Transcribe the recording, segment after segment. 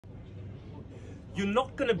You're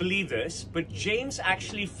not going to believe this, but James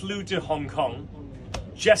actually flew to Hong Kong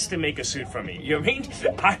just to make a suit for me. You know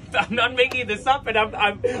what I mean? I'm not making this up, and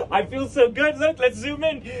I feel so good. Look, let's zoom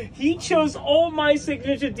in. He chose all my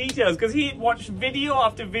signature details because he watched video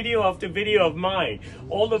after video after video of mine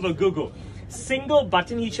all over Google. Single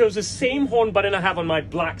button, he chose the same horn button I have on my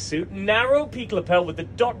black suit. Narrow peak lapel with the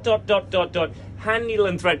dot, hand needle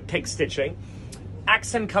and thread peg stitching.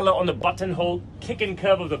 Accent color on the buttonhole, kick and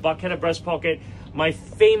curve of the bucket breast pocket. My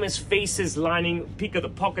famous faces lining, peak of the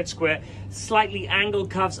pocket square, slightly angled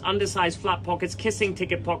cuffs, undersized flap pockets, kissing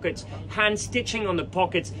ticket pockets, hand stitching on the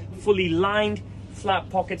pockets, fully lined flap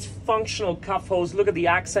pockets, functional cuff holes. Look at the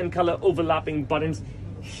accent color overlapping buttons.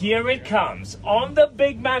 Here it comes, on the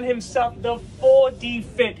big man himself, the 4D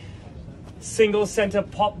fit single center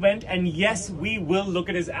pop vent. And yes, we will look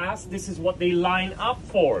at his ass. This is what they line up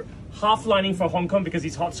for. Half lining for Hong Kong because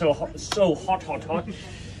he's hot, so hot.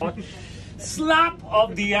 Slap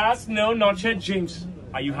of the ass. No, not yet. James,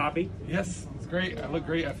 are you happy? Yes, it's great. I look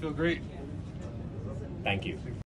great. I feel great. Thank you.